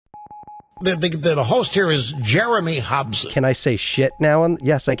The host here is Jeremy Hobson. Can I say shit now?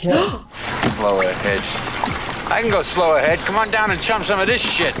 Yes, I can. Slow ahead. I can go slow ahead. Come on down and chum some of this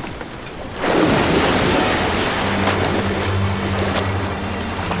shit.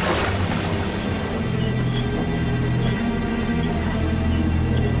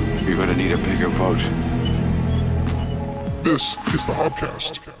 You're gonna need a bigger boat. This is the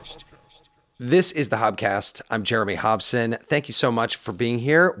Hobcast. This is the Hobcast. I'm Jeremy Hobson. Thank you so much for being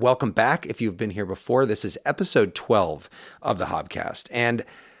here. Welcome back if you've been here before. This is episode 12 of the Hobcast. And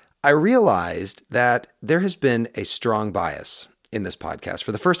I realized that there has been a strong bias in this podcast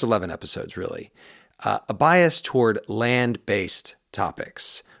for the first 11 episodes, really. A bias toward land-based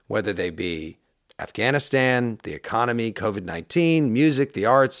topics, whether they be Afghanistan, the economy, COVID-19, music, the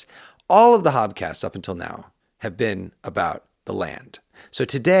arts. All of the Hobcasts up until now have been about the land. So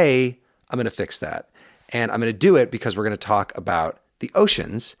today, I'm going to fix that. And I'm going to do it because we're going to talk about the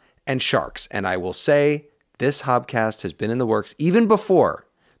oceans and sharks. And I will say this Hobcast has been in the works even before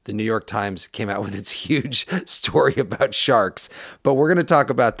the New York Times came out with its huge story about sharks. But we're going to talk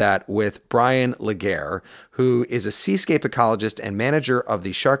about that with Bryan Legare, who is a seascape ecologist and manager of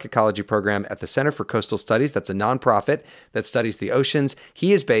the Shark Ecology Program at the Center for Coastal Studies. That's a nonprofit that studies the oceans.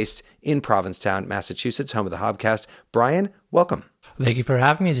 He is based in Provincetown, Massachusetts, home of the Hobcast. Bryan, welcome. Thank you for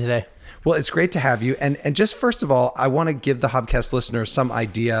having me today. Well, it's great to have you. And just first of all, I want to give the Hobcast listeners some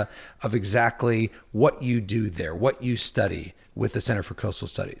idea of exactly what you do there, what you study with the Center for Coastal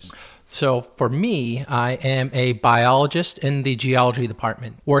Studies. So for me, I am a biologist in the geology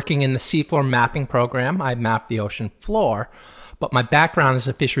department. Working in the seafloor mapping program, I map the ocean floor. But my background as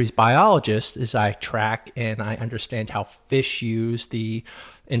a fisheries biologist is I track and I understand how fish use the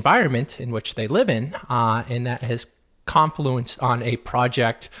environment in which they live in. And that has confluenced on a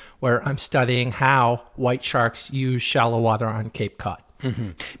project where I'm studying how white sharks use shallow water on Cape Cod.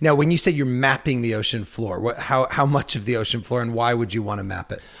 Mm-hmm. Now, when you say you're mapping the ocean floor, how much of the ocean floor and why would you want to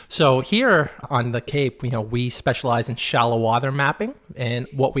map it? So here on the Cape, we specialize in shallow water mapping. And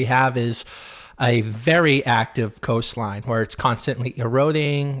what we have is a very active coastline where it's constantly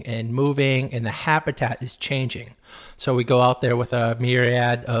eroding and moving and the habitat is changing. So we go out there with a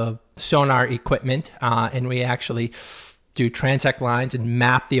myriad of sonar equipment and we actually do transect lines and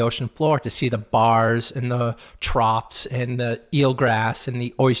map the ocean floor to see the bars and the troughs and the eelgrass and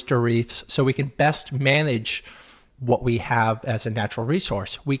the oyster reefs so we can best manage what we have as a natural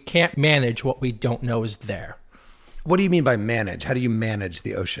resource. We can't manage what we don't know is there. What do you mean by manage? How do you manage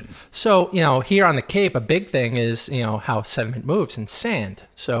the ocean? So, here on the Cape, a big thing is, how sediment moves and sand.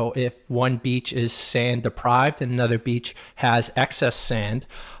 So if one beach is sand deprived and another beach has excess sand,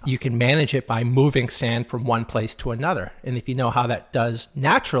 you can manage it by moving sand from one place to another. And if you know how that does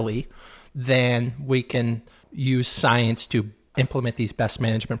naturally, then we can use science to implement these best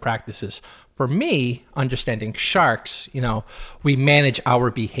management practices. For me, understanding sharks, we manage our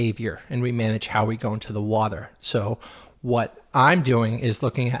behavior and we manage how we go into the water. So what I'm doing is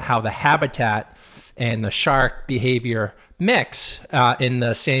looking at how the habitat and the shark behavior mix in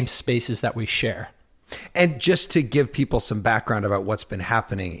the same spaces that we share. And just to give people some background about what's been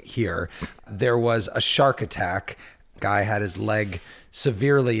happening here, there was a shark attack. Guy had his leg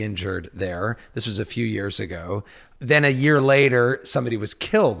severely injured there. This was a few years ago. Then a year later, somebody was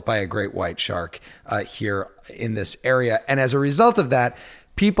killed by a great white shark here in this area. And as a result of that,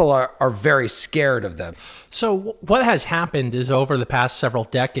 people are very scared of them. So what has happened is over the past several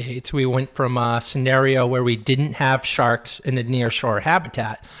decades, we went from a scenario where we didn't have sharks in the nearshore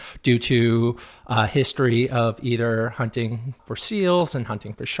habitat due to a history of either hunting for seals and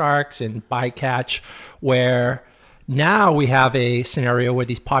hunting for sharks and bycatch, where now we have a scenario where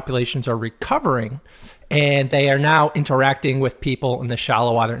these populations are recovering and they are now interacting with people in the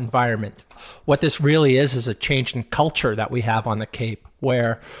shallow water environment. What this really is a change in culture that we have on the Cape,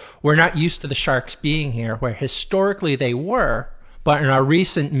 where we're not used to the sharks being here, where historically they were, but in our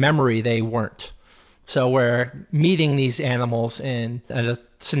recent memory, they weren't. So we're meeting these animals in a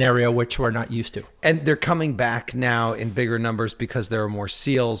scenario which we're not used to. And they're coming back now in bigger numbers because there are more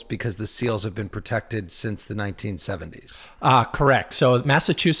seals, because the seals have been protected since the 1970s. Correct. So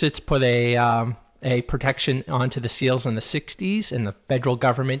Massachusetts put a protection onto the seals in the 60s, and the federal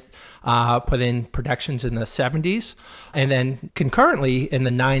government put in protections in the 70s. And then concurrently in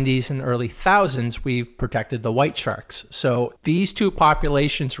the 90s and early thousands, we've protected the white sharks. So these two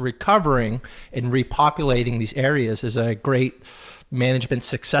populations recovering and repopulating these areas is a great management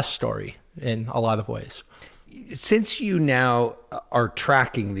success story in a lot of ways. Since you now are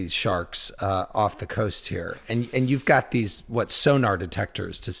tracking these sharks off the coast here, and you've got these, sonar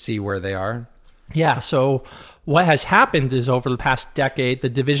detectors to see where they are? Yeah, so What has happened is over the past decade, the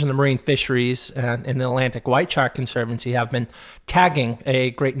Division of Marine Fisheries and the Atlantic White Shark Conservancy have been tagging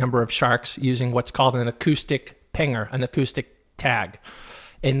a great number of sharks using what's called an acoustic pinger, an acoustic tag.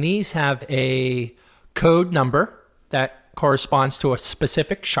 And these have a code number that corresponds to a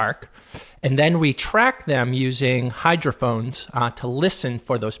specific shark. And then we track them using hydrophones to listen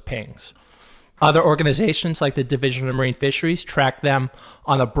for those pings. Other organizations like the Division of Marine Fisheries track them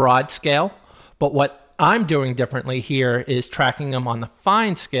on a broad scale. But what I'm doing differently here is tracking them on the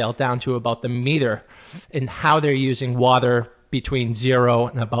fine scale down to about the meter and how they're using water between 0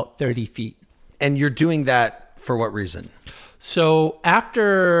 and about 30 feet. And you're doing that for what reason? So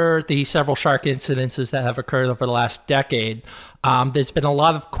after the several shark incidences that have occurred over the last decade, there's been a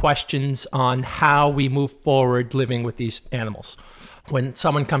lot of questions on how we move forward living with these animals. When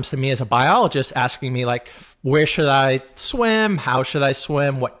someone comes to me as a biologist asking me, like, where should I swim? How should I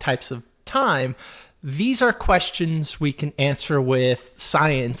swim? What types of time? These are questions we can answer with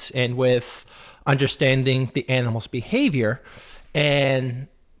science and with understanding the animal's behavior. And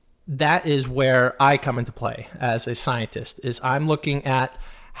that is where I come into play as a scientist, is I'm looking at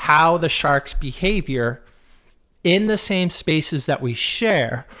how the shark's behavior in the same spaces that we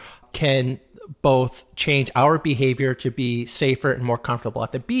share can both change our behavior to be safer and more comfortable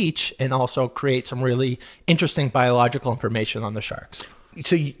at the beach and also create some really interesting biological information on the sharks.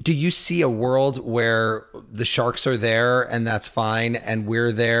 So do you see a world where the sharks are there and that's fine, and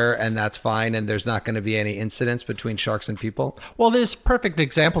we're there and that's fine, and there's not going to be any incidents between sharks and people? Well, there's perfect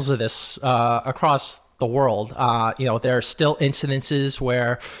examples of this across the world. There are still incidences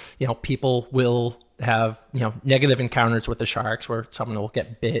where, people will have, negative encounters with the sharks where someone will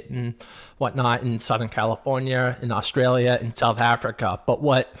get bit and whatnot in Southern California, in Australia, in South Africa. But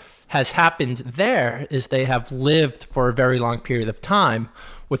what has happened there is they have lived for a very long period of time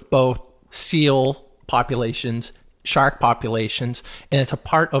with both seal populations, shark populations, and it's a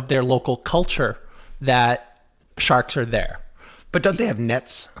part of their local culture that sharks are there. But don't they have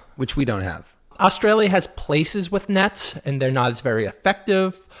nets, which we don't have? Australia has places with nets, and they're not as very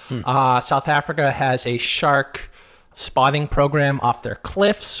effective. South Africa has a shark spotting program off their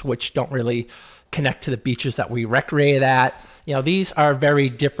cliffs, which don't really connect to the beaches that we recreate at. These are very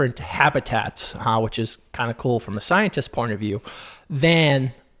different habitats, which is kind of cool from a scientist's point of view,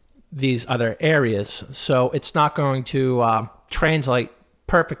 than these other areas. So it's not going to translate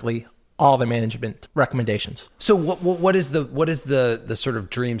perfectly all the management recommendations. So what is the sort of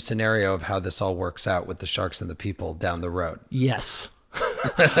dream scenario of how this all works out with the sharks and the people down the road? Yes.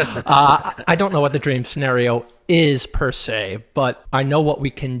 I don't know what the dream scenario is per se, but I know what we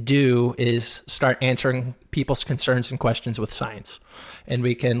can do is start answering people's concerns and questions with science. And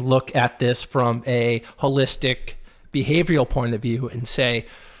we can look at this from a holistic behavioral point of view and say,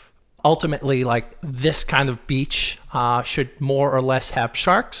 ultimately, like, this kind of beach should more or less have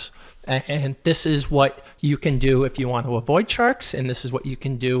sharks. And this is what you can do if you want to avoid sharks. And this is what you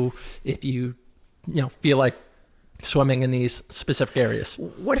can do if you feel like swimming in these specific areas.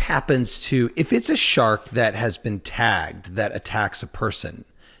 What happens if it's a shark that has been tagged that attacks a person?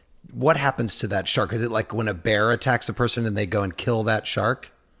 What happens to that shark? Is it like when a bear attacks a person and they go and kill that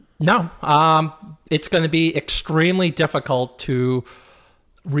shark? No. It's going to be extremely difficult to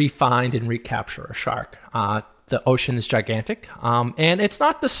re-find and recapture a shark. The ocean is gigantic. And it's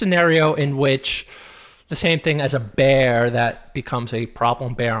not the scenario in which the same thing as a bear that becomes a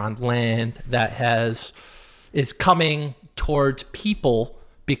problem bear on land that is coming towards people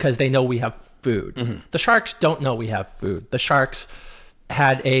because they know we have food. Mm-hmm. The sharks don't know we have food. The sharks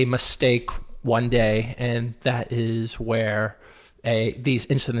had a mistake one day, and that is where these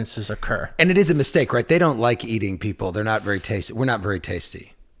incidences occur. And it is a mistake, right? They don't like eating people. They're not very tasty. We're not very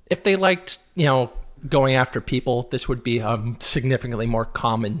tasty. If they liked, going after people, this would be a significantly more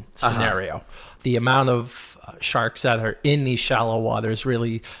common scenario. Uh-huh. The amount of sharks that are in these shallow waters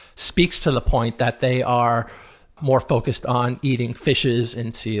really speaks to the point that they are more focused on eating fishes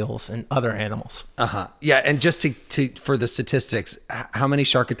and seals and other animals. Uh-huh. Yeah, and just for the statistics, how many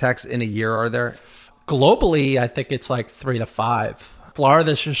shark attacks in a year are there? Globally, I think it's like 3 to 5.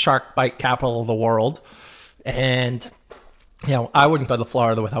 Florida is the shark bite capital of the world. And, I wouldn't go to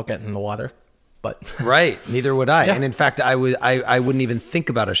Florida without getting in the water. But right, neither would I. Yeah. And in fact, I wouldn't even think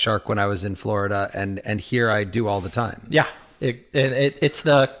about a shark when I was in Florida, and here I do all the time. Yeah, it's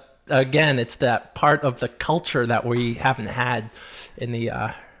that part of the culture that we haven't had in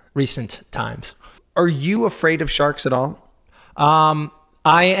the recent times. Are you afraid of sharks at all?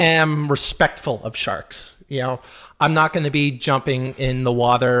 I am respectful of sharks. I'm not going to be jumping in the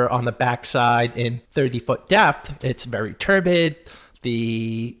water on the backside in 30-foot depth. It's very turbid.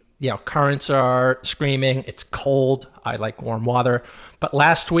 The currents are screaming. It's cold. I like warm water. But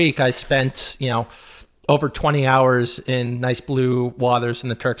last week I spent, over 20 hours in nice blue waters in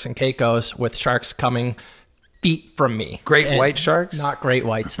the Turks and Caicos with sharks coming feet from me. Great white sharks? Not great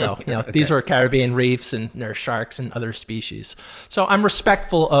whites, though. Okay. These were Caribbean reefs, and they're sharks and other species. So I'm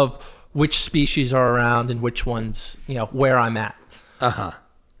respectful of which species are around and which ones, where I'm at. Uh-huh.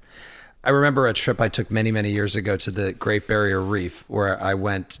 I remember a trip I took many, many years ago to the Great Barrier Reef where I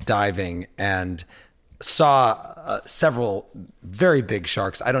went diving and saw several very big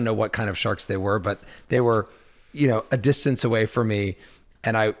sharks. I don't know what kind of sharks they were, but they were, a distance away from me.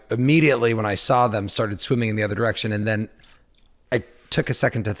 And I immediately, when I saw them, started swimming in the other direction. And then I took a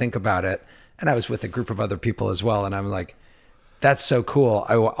second to think about it. And I was with a group of other people as well. And I'm like, that's so cool.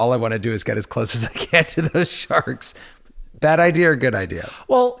 All I want to do is get as close as I can to those sharks. Bad idea or good idea?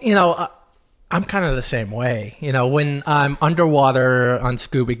 Well, I'm kind of the same way. When I'm underwater on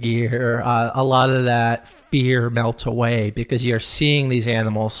scuba gear, a lot of that fear melts away because you're seeing these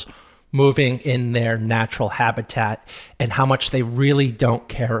animals moving in their natural habitat and how much they really don't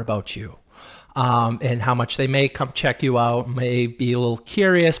care about you. And how much they may come check you out, may be a little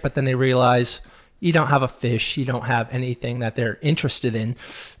curious, but then they realize you don't have a fish, you don't have anything that they're interested in,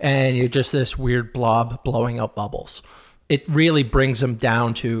 and you're just this weird blob blowing out bubbles. It really brings them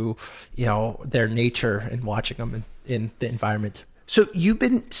down to, their nature and watching them in the environment. So you've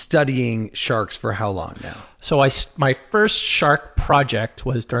been studying sharks for how long now? So my first shark project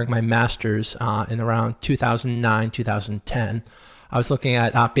was during my master's in around 2009, 2010. I was looking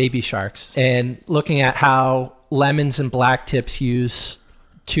at baby sharks and looking at how lemons and blacktips use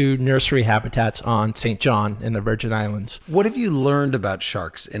two nursery habitats on St. John in the Virgin Islands. What have you learned about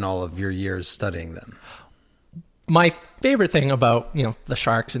sharks in all of your years studying them? My favorite thing about, the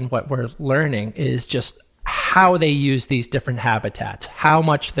sharks and what we're learning is just how they use these different habitats, how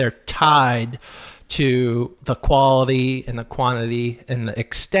much they're tied to the quality and the quantity and the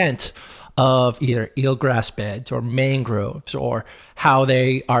extent of either eelgrass beds or mangroves, or how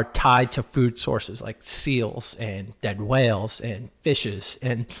they are tied to food sources like seals and dead whales and fishes,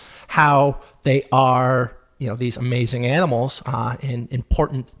 and how they are these amazing animals and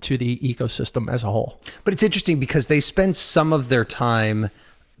important to the ecosystem as a whole. But it's interesting because they spend some of their time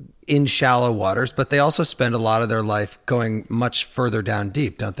in shallow waters, but they also spend a lot of their life going much further down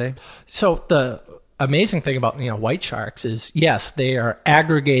deep, don't they? So the amazing thing about white sharks is, yes, they are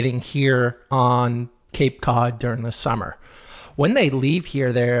aggregating here on Cape Cod during the summer. When they leave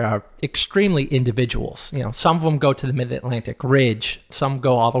here, they are extremely individuals. Some of them go to the Mid-Atlantic Ridge. Some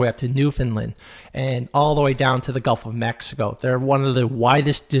go all the way up to Newfoundland and all the way down to the Gulf of Mexico. They're one of the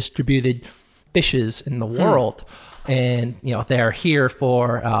widest distributed fishes in the world. And, they're here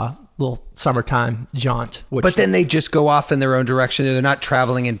for a little summertime jaunt. But then they just go off in their own direction. They're not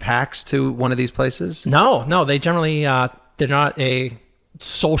traveling in packs to one of these places? No. They generally, they're not a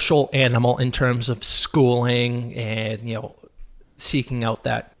social animal in terms of schooling and, seeking out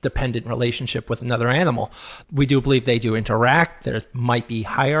that dependent relationship with another animal. We do believe they do interact. There might be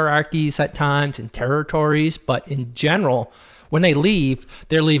hierarchies at times and territories, but in general, when they leave,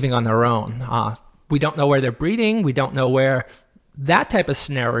 they're leaving on their own. We don't know where they're breeding. We don't know where that type of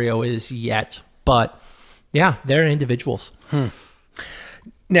scenario is yet, but yeah, they're individuals.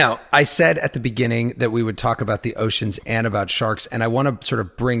 Now, I said at the beginning that we would talk about the oceans and about sharks, and I want to sort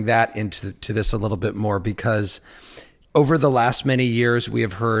of bring that into this a little bit more because over the last many years, we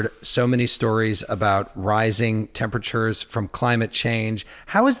have heard so many stories about rising temperatures from climate change.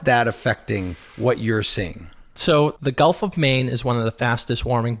 How is that affecting what you're seeing? So the Gulf of Maine is one of the fastest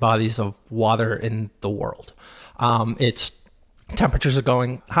warming bodies of water in the world. Its temperatures are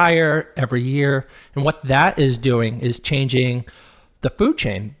going higher every year. And what that is doing is changing the food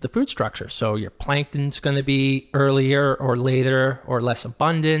chain, the food structure. So your plankton's going to be earlier or later or less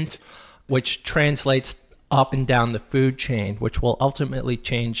abundant, which translates up and down the food chain, which will ultimately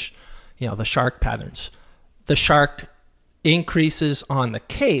change, the shark patterns. The shark increases on the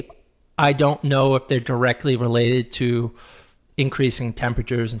Cape, I don't know if they're directly related to increasing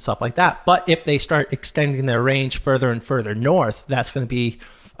temperatures and stuff like that. But if they start extending their range further and further north, that's going to be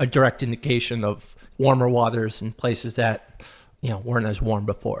a direct indication of warmer waters in places that, weren't as warm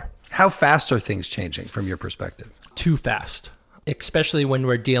before. How fast are things changing from your perspective? Too fast, especially when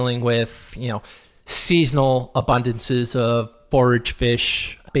we're dealing with, seasonal abundances of forage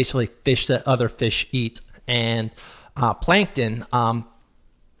fish, basically fish that other fish eat, and plankton.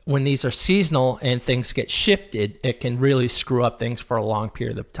 When these are seasonal and things get shifted, it can really screw up things for a long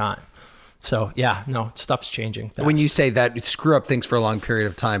period of time. So yeah, no, stuff's changing fast. When you say that, screw up things for a long period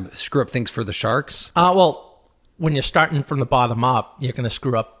of time, screw up things for the sharks? Well, when you're starting from the bottom up, you're going to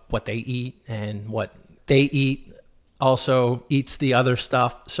screw up what they eat, and what they eat also eats the other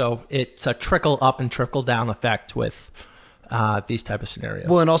stuff. So it's a trickle up and trickle down effect with these type of scenarios.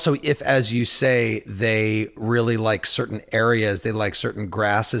 Well, and also if, as you say, they really like certain areas, they like certain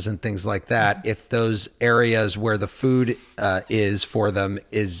grasses and things like that, if those areas where the food is for them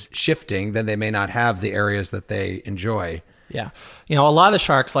is shifting, then they may not have the areas that they enjoy. Yeah. A lot of the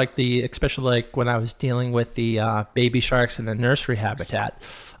sharks, especially like when I was dealing with the baby sharks in the nursery habitat,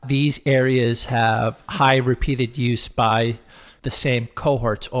 these areas have high repeated use by the same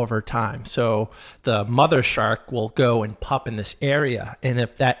cohorts over time. So the mother shark will go and pup in this area. And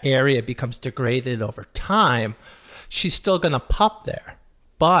if that area becomes degraded over time, she's still going to pup there.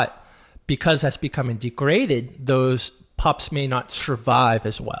 But because that's becoming degraded, those pups may not survive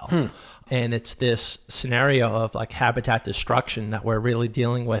as well. And it's this scenario of like habitat destruction that we're really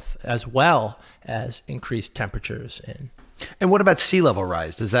dealing with, as well as increased temperatures. And what about sea level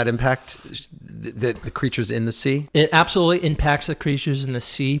rise? Does that impact the creatures in the sea? It absolutely impacts the creatures in the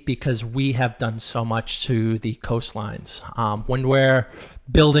sea because we have done so much to the coastlines. When we're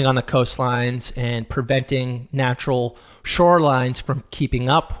building on the coastlines and preventing natural shorelines from keeping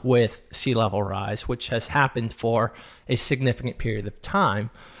up with sea level rise, which has happened for a significant period of time,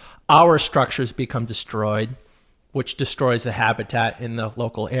 our structures become destroyed, which destroys the habitat in the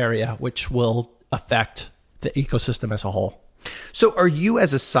local area, which will affect the ecosystem as a whole. So are you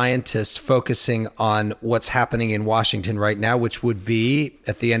as a scientist focusing on what's happening in Washington right now, which would be,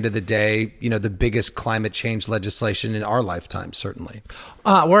 at the end of the day, the biggest climate change legislation in our lifetime, certainly?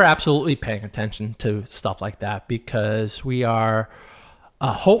 We're absolutely paying attention to stuff like that because we are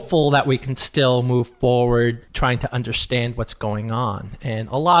hopeful that we can still move forward trying to understand what's going on. And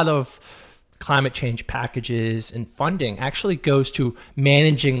a lot of climate change packages and funding actually goes to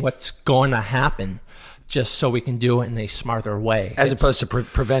managing what's going to happen, just so we can do it in a smarter way. As opposed to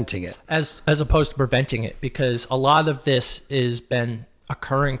preventing it. As opposed to preventing it, because a lot of this has been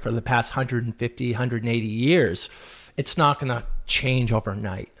occurring for the past 150, 180 years. It's not going to change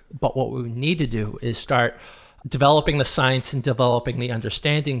overnight. But what we need to do is start developing the science and developing the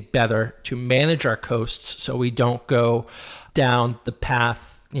understanding better to manage our coasts so we don't go down the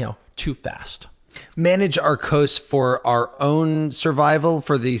path, too fast. Manage our coasts for our own survival,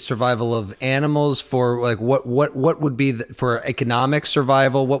 for the survival of animals, for like what would be for economic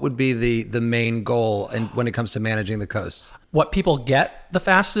survival? What would be the main goal and when it comes to managing the coasts? What people get the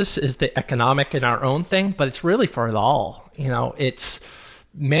fastest is the economic and our own thing, but it's really for it all. It's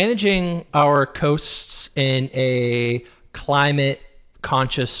managing our coasts in a climate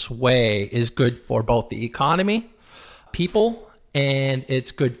conscious way is good for both the economy, people, and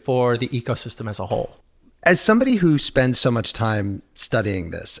it's good for the ecosystem as a whole. As somebody who spends so much time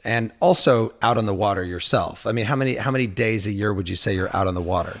studying this and also out on the water yourself, I mean, how many days a year would you say you're out on the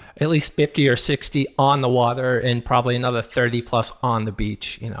water? At least 50 or 60 on the water and probably another 30 plus on the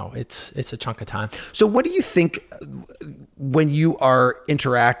beach. It's a chunk of time. So what do you think when you are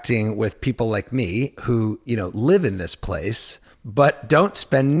interacting with people like me who, live in this place, but don't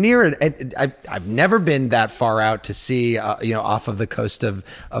spend near it? I've never been that far out to see, off of the coast of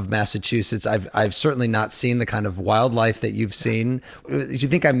Massachusetts. I've certainly not seen the kind of wildlife that you've seen. Do you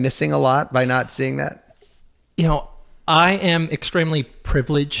think I'm missing a lot by not seeing that? I am extremely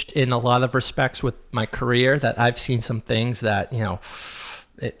privileged in a lot of respects with my career that I've seen some things that,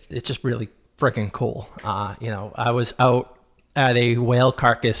 it's just really freaking cool. I was out at a whale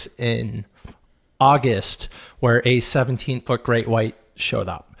carcass in August where a 17-foot great white showed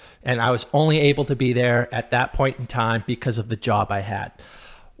up. And I was only able to be there at that point in time because of the job I had.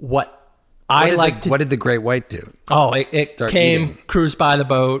 What did the great white do? Oh, it came, eating. Cruised by the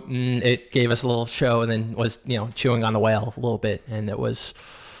boat, and it gave us a little show, and then was chewing on the whale a little bit, and it was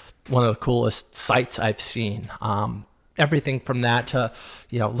one of the coolest sights I've seen. Everything from that to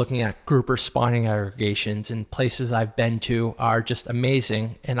looking at grouper spawning aggregations and places I've been to are just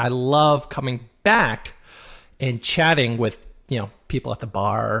amazing, and I love coming back and chatting with people at the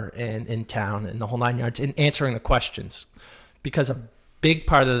bar and in town and the whole 9 yards and answering the questions, because a big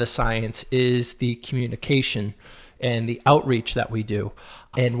part of the science is the communication and the outreach that we do,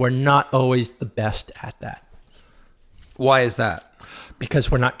 and we're not always the best at that. Why is that? Because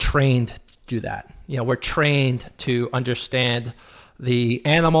we're not trained to do that. We're trained to understand the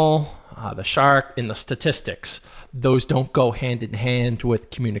animal, the shark, and the statistics. Those don't go hand in hand with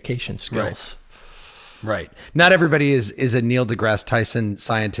communication skills. Right. Not everybody is a Neil deGrasse Tyson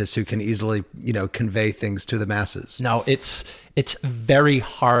scientist who can easily, convey things to the masses. No, it's very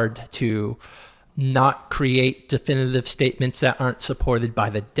hard to not create definitive statements that aren't supported by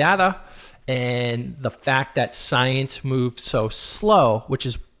the data. And the fact that science moves so slow, which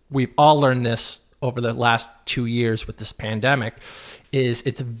is we've all learned this over the last 2 years with this pandemic, is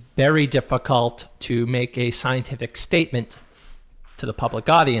it's very difficult to make a scientific statement to the public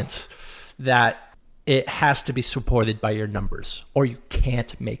audience that it has to be supported by your numbers, or you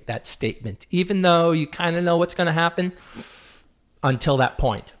can't make that statement, even though you kind of know what's going to happen until that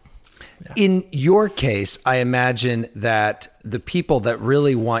point. Yeah. In your case, I imagine that the people that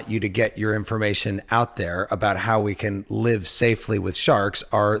really want you to get your information out there about how we can live safely with sharks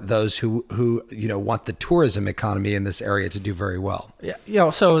are those who want the tourism economy in this area to do very well. Yeah,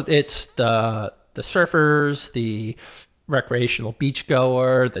 so it's the surfers, the recreational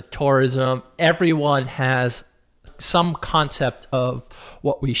beachgoer, the tourism. Everyone has some concept of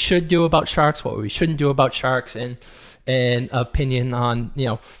what we should do about sharks, what we shouldn't do about sharks, and an opinion on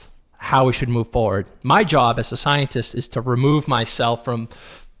how we should move forward. My job as a scientist is to remove myself from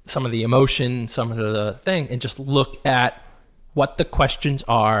some of the emotion, some of the thing, and just look at what the questions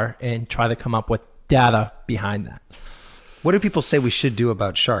are and try to come up with data behind that. What do people say we should do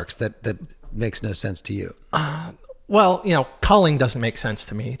about sharks that makes no sense to you? Well, culling doesn't make sense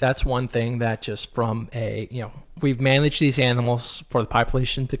to me. That's one thing that just from we've managed these animals for the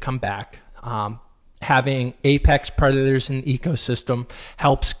population to come back. Having apex predators in the ecosystem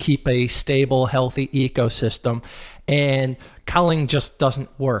helps keep a stable, healthy ecosystem. And culling just doesn't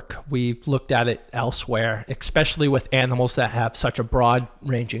work. We've looked at it elsewhere, especially with animals that have such a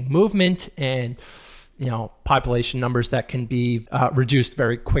broad-ranging movement and population numbers that can be reduced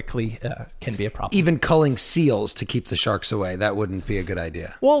very quickly can be a problem. Even culling seals to keep the sharks away, that wouldn't be a good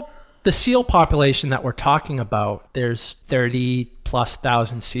idea. Well, the seal population that we're talking about, there's 30+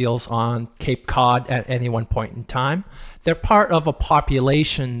 thousand seals on Cape Cod at any one point in time. They're part of a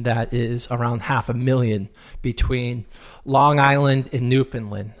population that is around 500,000 between Long Island and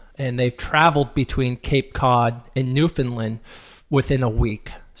Newfoundland. And they've traveled between Cape Cod and Newfoundland within a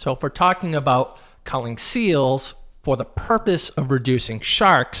week. So if we're talking about culling seals for the purpose of reducing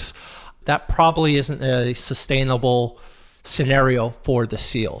sharks, that probably isn't a sustainable scenario for the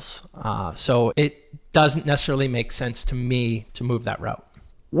seals. So it doesn't necessarily make sense to me to move that route.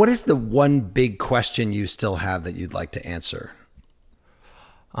 What is the one big question you still have that you'd like to answer?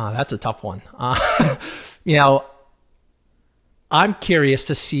 That's a tough one. I'm curious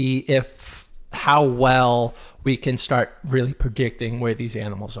to see how well we can start really predicting where these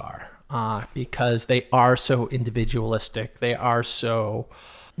animals are, because they are so individualistic. They are so,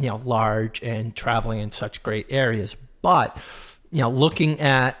 large and traveling in such great areas. But, looking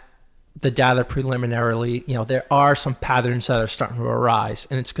at the data preliminarily, there are some patterns that are starting to arise,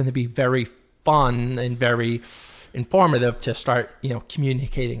 and it's going to be very fun and very informative to start,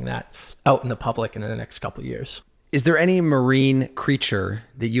 communicating that out in the public in the next couple of years. Is there any marine creature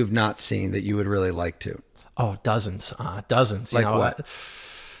that you've not seen that you would really like to? Oh, dozens. Like what?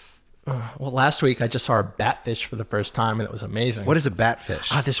 Well, last week I just saw a batfish for the first time, and it was amazing. What is a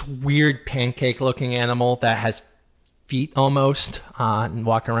batfish? This weird pancake-looking animal that has feet almost, and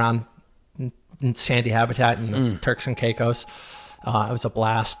walking around in sandy habitat in the Turks and Caicos. It was a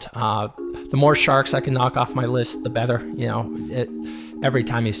blast. The more sharks I can knock off my list, the better. Every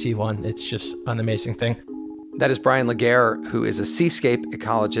time you see one, it's just an amazing thing. That is Bryan Legare, who is a seascape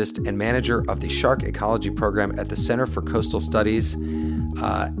ecologist and manager of the Shark Ecology Program at the Center for Coastal Studies.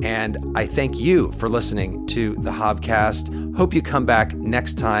 And I thank you for listening to the Hobcast. Hope you come back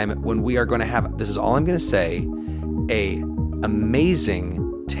next time when we are going to have, this is all I'm going to say, a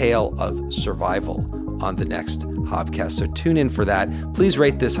amazing tale of survival on the next Hobcast. So tune in for that. Please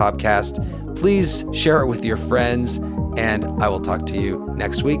rate this Hobcast. Please share it with your friends. And I will talk to you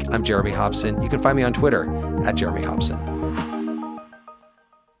next week. I'm Jeremy Hobson. You can find me on Twitter @Jeremy Hobson.